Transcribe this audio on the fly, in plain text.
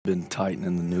Been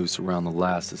tightening the noose around the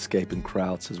last escaping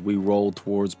Krauts as we roll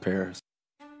towards Paris.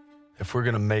 If we're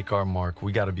gonna make our mark,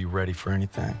 we gotta be ready for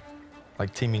anything.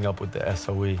 Like teaming up with the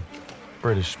SOE,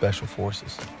 British Special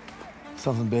Forces.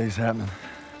 Something big's happening.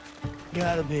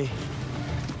 Gotta be.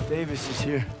 Davis is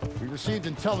here. We received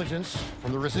intelligence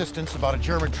from the resistance about a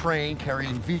German train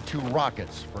carrying V-2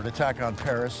 rockets for an attack on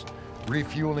Paris,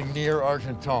 refueling near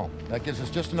Argenton. That gives us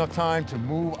just enough time to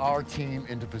move our team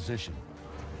into position.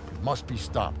 It must be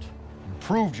stopped. You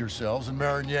proved yourselves in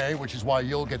Marigny, which is why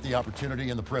you'll get the opportunity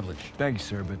and the privilege. Thank you,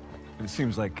 sir, but it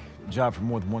seems like a job for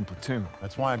more than one platoon.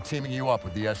 That's why I'm teaming you up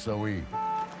with the SOE.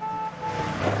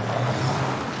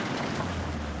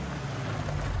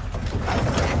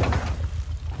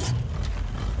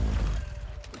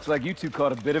 Looks like you two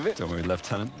caught a bit of it. Don't worry,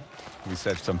 Lieutenant. We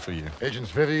saved some for you. Agents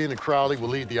Vivian and Crowley will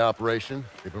lead the operation.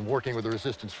 They've been working with the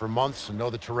resistance for months and know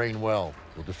the terrain well.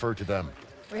 We'll defer to them.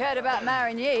 We heard about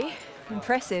Marigny.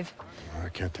 Impressive. I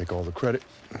can't take all the credit.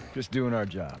 Just doing our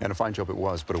job. And a fine job it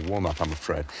was, but a warm-up, I'm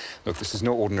afraid. Look, this is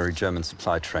no ordinary German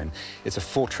supply train. It's a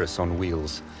fortress on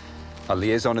wheels. Our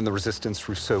liaison in the resistance,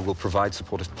 Rousseau, will provide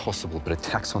support if possible, but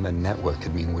attacks on their network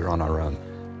could mean we're on our own.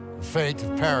 The fate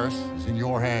of Paris is in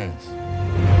your hands.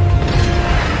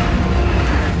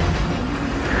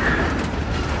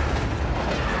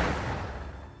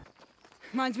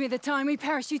 Reminds me of the time we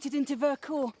parachuted into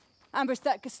Vercors. Ambushed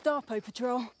that Gestapo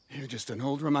patrol. You're just an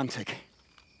old romantic.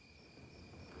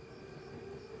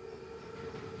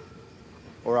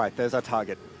 All right, there's our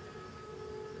target.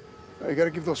 You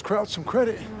gotta give those Krauts some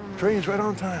credit. Train's right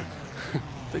on time.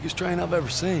 Biggest train I've ever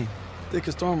seen.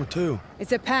 Thickest armor, too.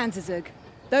 It's a Panzerzug.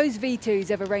 Those V2s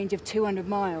have a range of 200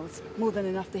 miles. More than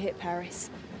enough to hit Paris.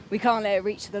 We can't let it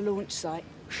reach the launch site.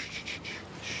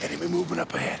 Enemy movement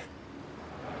up ahead.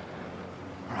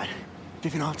 All right,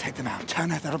 Vivian, I'll take them out.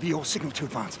 Turner, that'll be your signal to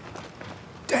advance.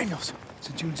 Daniels,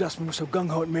 since you and Zussman were so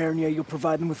gung-ho at Marigny, you'll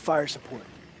provide them with fire support.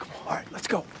 Come on, all right, let's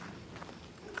go.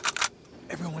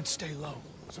 Everyone stay low.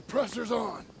 Suppressors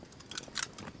on.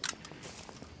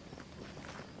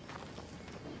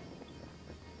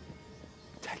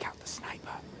 Take out the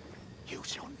sniper.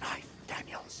 Use your knife,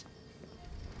 Daniels.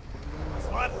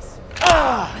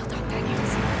 Ah! Well done,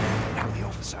 Daniels. Now the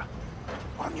officer.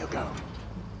 On you go.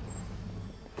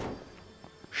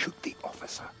 Shoot the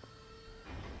officer.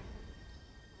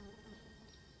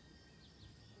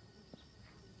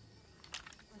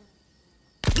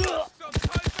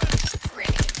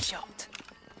 Brilliant shot.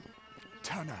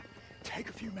 Turner, take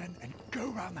a few men and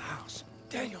go around the house.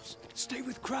 Daniels, stay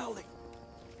with Crowley.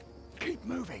 Keep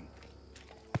moving.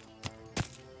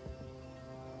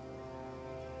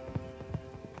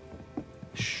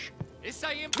 Shh.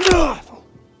 Careful.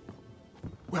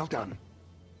 Well done.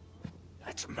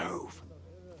 Let's move.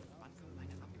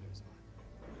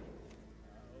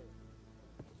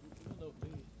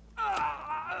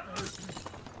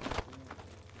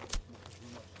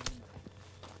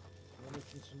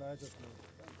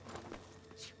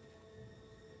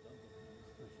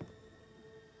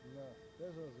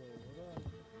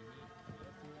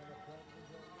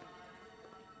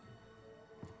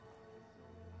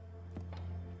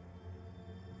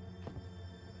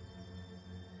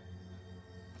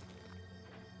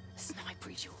 Sniper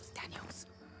is yours, Daniels.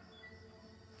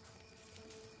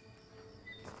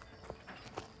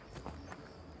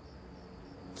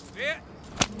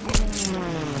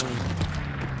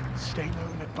 Stay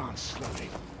low and advance slowly.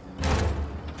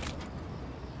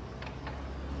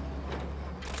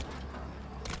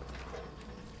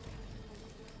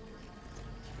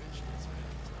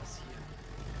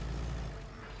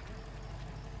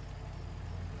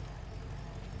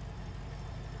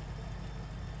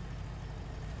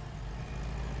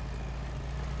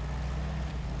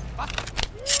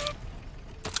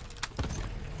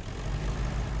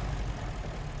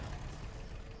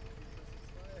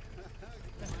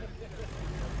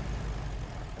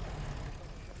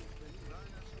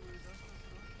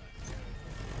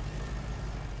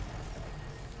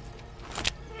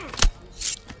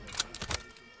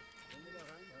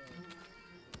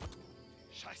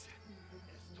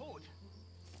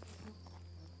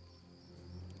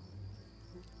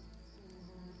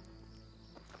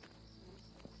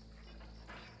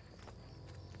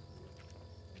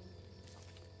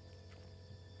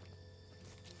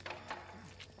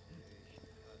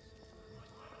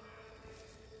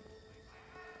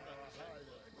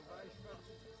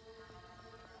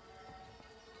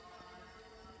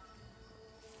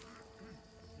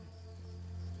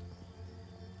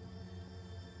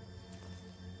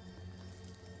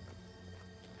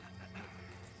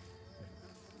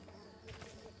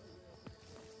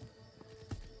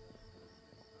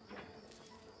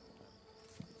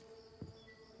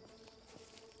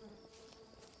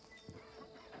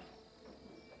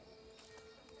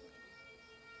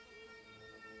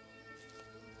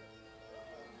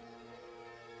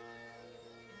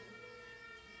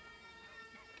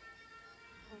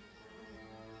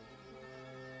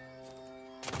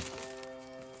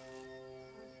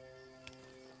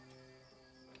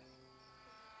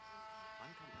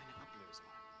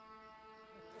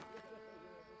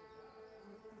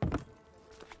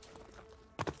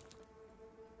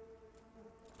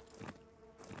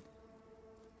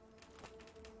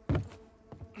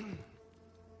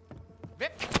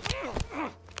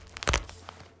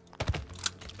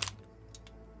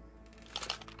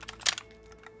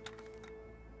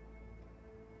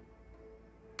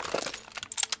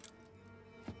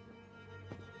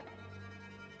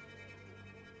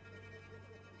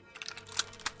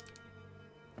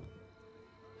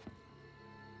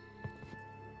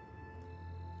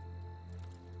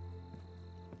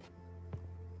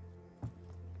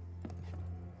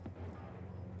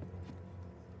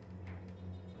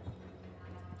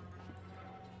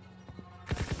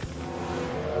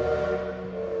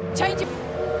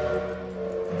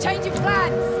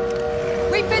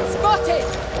 plans! We've been spotted!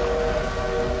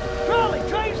 Charlie,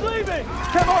 train's leaving!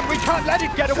 Come on, we can't let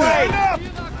it get away!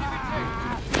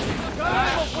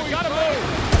 We gotta move!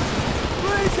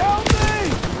 Please help me!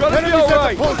 Gonna be all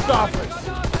right! Post office!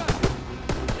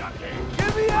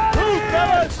 Get me out of here!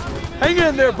 Fellas! Hang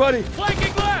in there, buddy.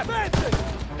 Flanking left!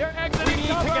 They're exiting. We need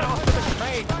to get off to the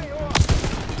train!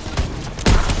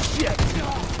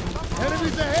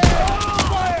 Enemies ahead!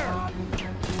 Fire!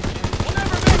 We'll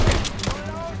never make it!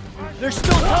 There's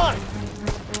still time!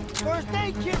 First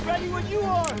aid kit ready when you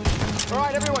are! All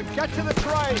right, everyone, get to the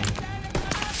train!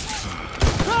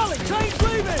 Charlie, train's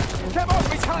leaving! Come on,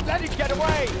 we can't let it get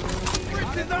away!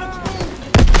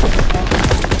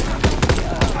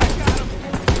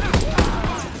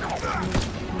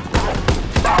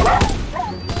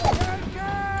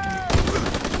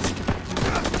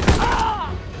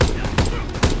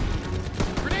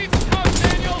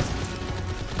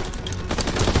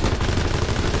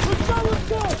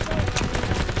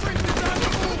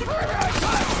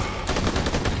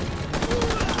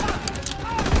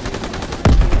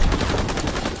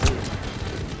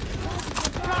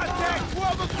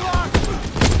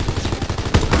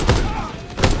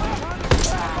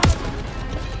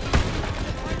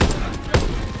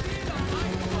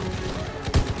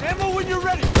 Ammo when you're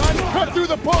ready, son! Cut through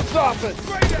the post office!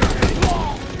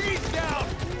 He's down!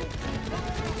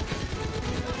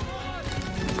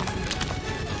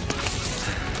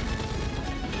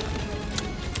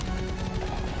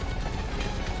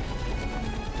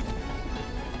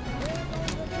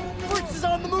 Fritz is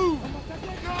on the move!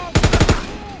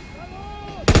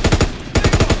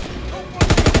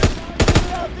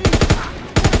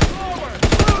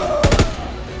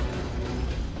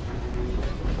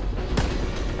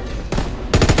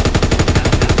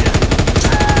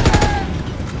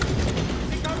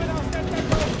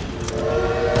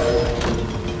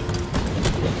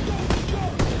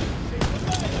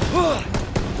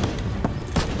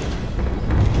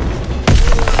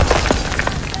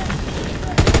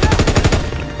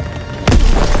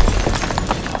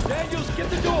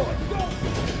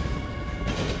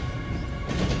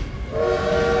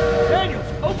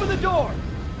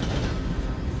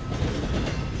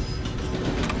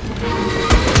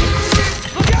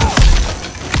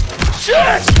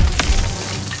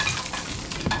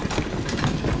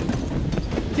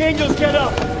 Daniels, get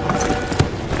up!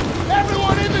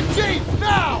 Everyone in the jeep,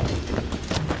 now!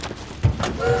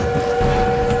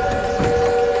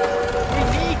 We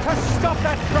need to stop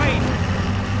that train!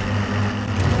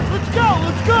 Let's go!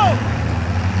 Let's go!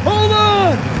 Hold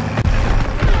on!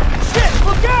 Shit!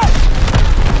 Look out!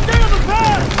 Stay on the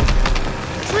path!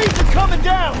 Trees are coming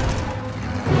down!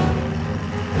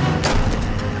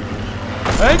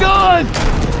 Hang on!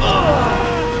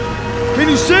 Can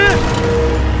you see it?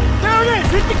 There it is!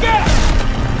 Hit the gas!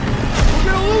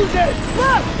 We're gonna lose it!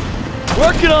 Left!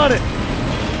 Working on it!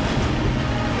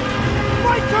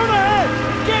 Right turn ahead!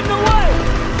 It's getting away!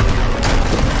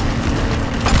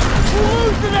 We're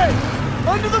losing it!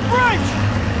 Under the bridge!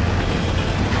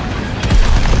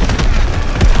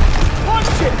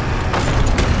 Punch it!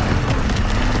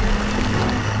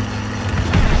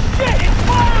 Shit! It's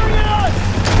firing at us!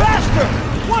 Faster!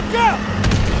 Watch out!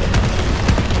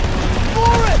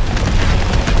 For it!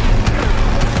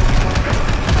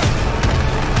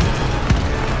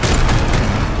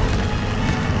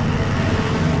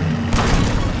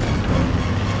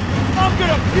 I'm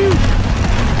gonna puke!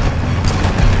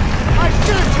 I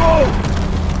should have drove!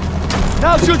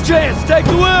 Now's your chance! Take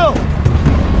the wheel!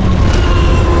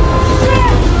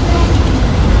 Shit!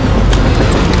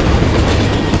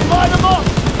 Line them up!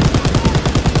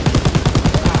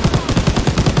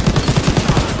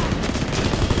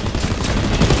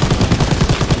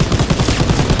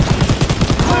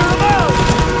 Clear them out!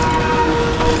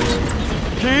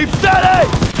 Keep steady!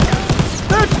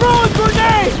 They're throwing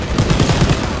grenades!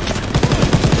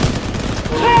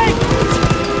 Hey!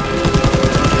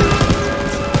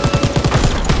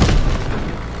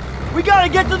 We gotta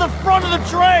get to the front of the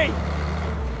train!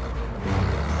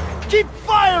 Keep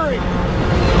firing!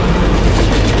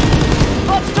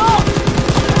 Let's go!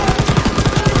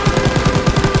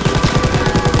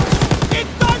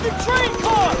 Inside the train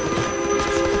car!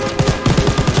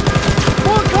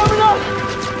 More coming up!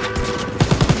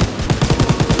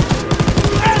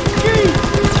 SG!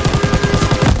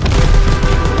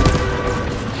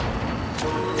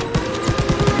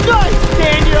 Nice,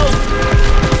 Daniel!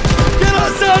 Get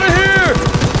us out of here!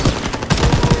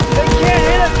 They can't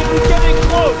hit us if we get in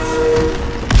close!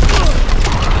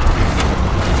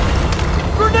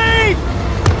 Grenade!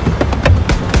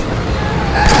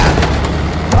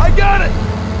 I got it!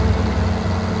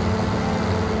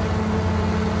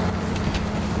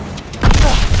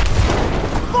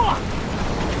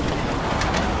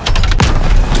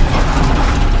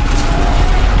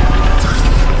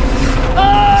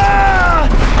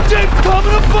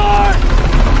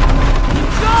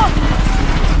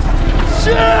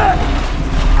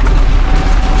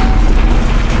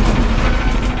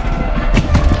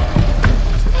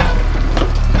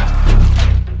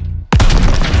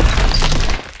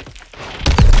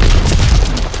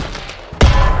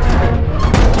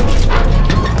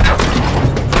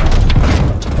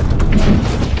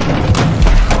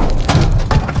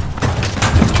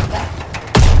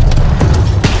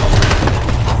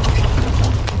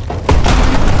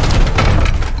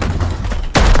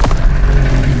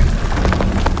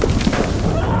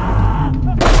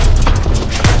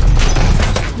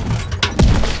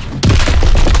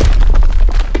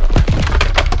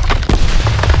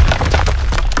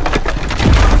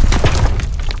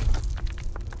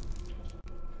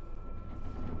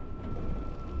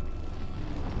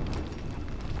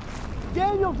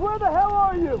 Daniels, where the hell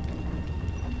are you?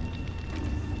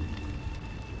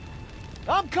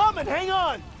 I'm coming, hang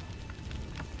on!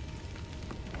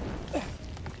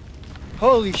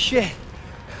 Holy shit.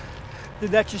 Did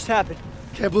that just happen?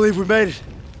 Can't believe we made it.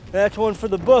 That's one for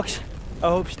the books. I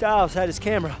hope Styles had his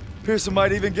camera. Pearson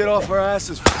might even get off our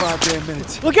asses for 5 damn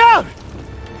minutes. Look out!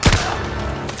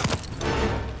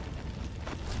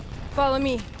 Follow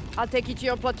me. I'll take you to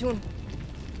your platoon.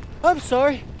 I'm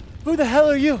sorry. Who the hell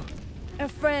are you? A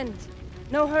friend.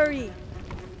 No hurry.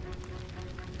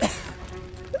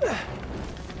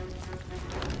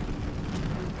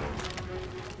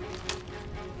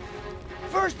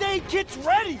 First aid kit's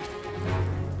ready!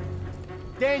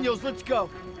 Daniels, let's go.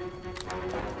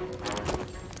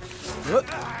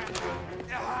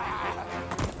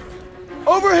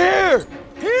 Over here!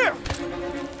 Here!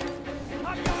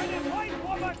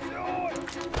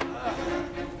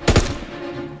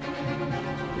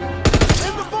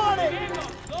 In the body!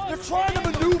 They're trying to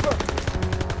maneuver!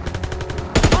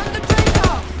 On the train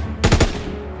car!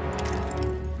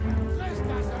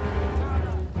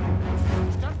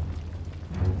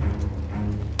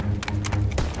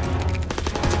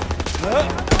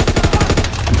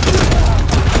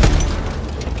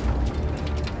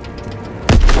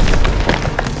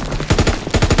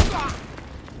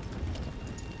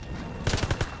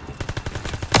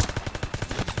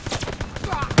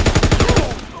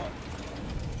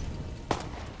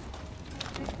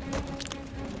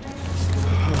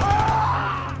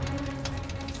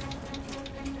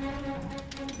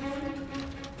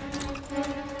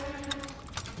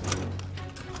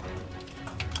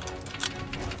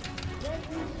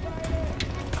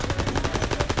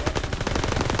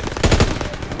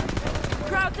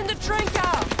 Crowds in the train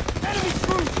car! Enemy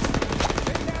troops!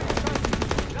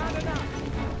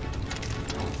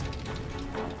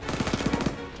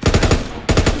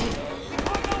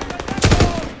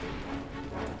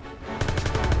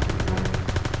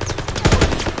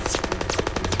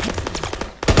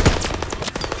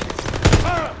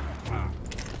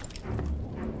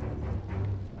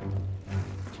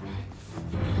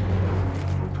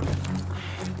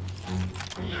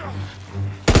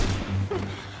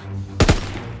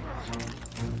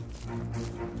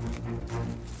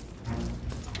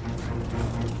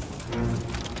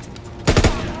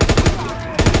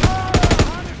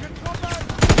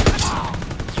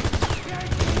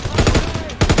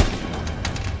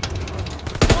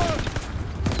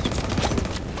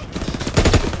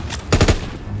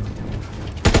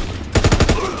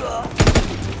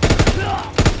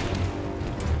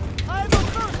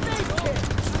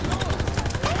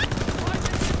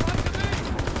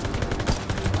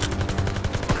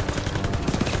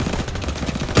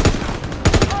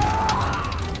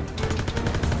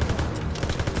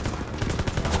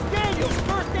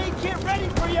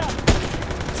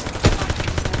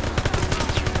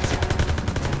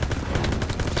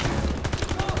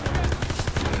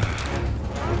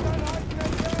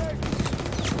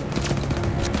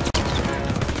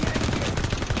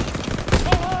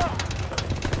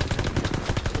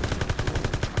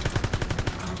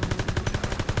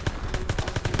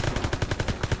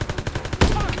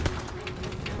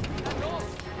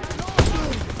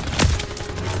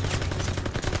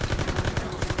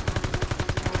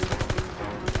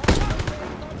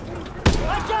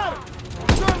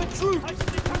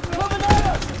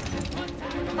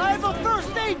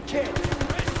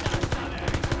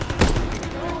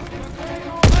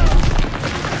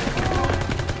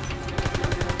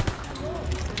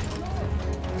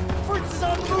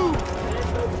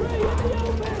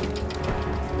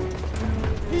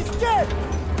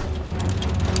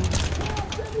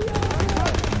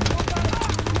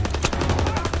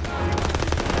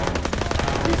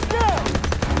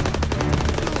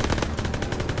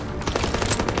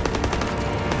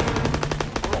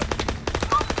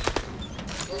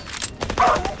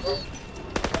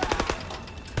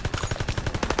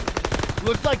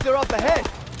 Looks like they're up ahead.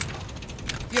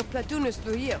 Your platoon is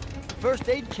through here. First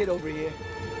aid kit over here.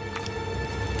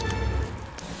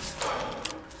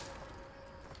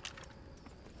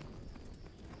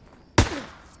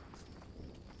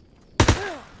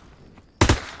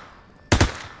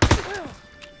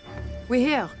 We're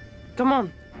here. Come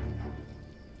on.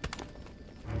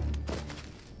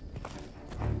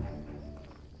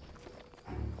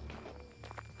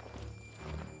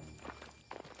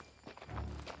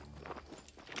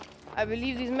 I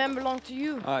believe these men belong to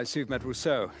you. I see you've met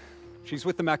Rousseau. She's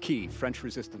with the Marquis, French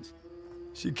resistance.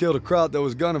 She killed a crowd that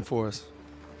was gunning for us.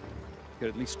 You could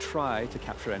at least try to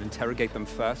capture and interrogate them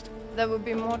first. That would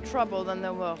be more trouble than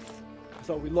they're worth. I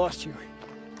thought we lost you.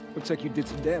 Looks like you did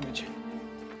some damage.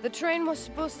 The train was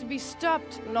supposed to be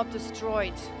stopped, not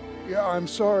destroyed. Yeah, I'm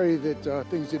sorry that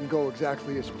things didn't go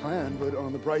exactly as planned, but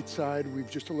on the bright side, we've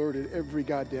just alerted every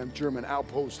goddamn German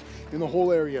outpost in the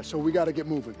whole area, so we gotta get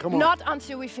moving. Come on. Not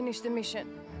until we finish the mission.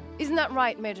 Isn't that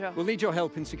right, Major? We'll need your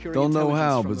help in securing Don't know intelligence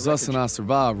how, from but the Zus and I wreckage.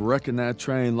 survived wrecking that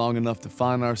train long enough to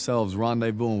find ourselves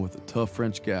rendezvousing with a tough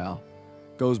French gal.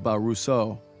 Goes by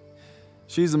Rousseau.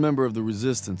 She's a member of the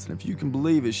Resistance, and if you can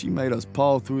believe it, she made us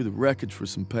paw through the wreckage for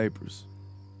some papers.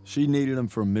 She needed them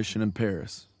for a mission in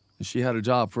Paris, and she had a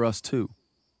job for us too.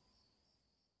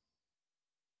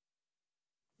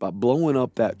 By blowing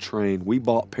up that train, we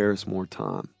bought Paris more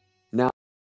time.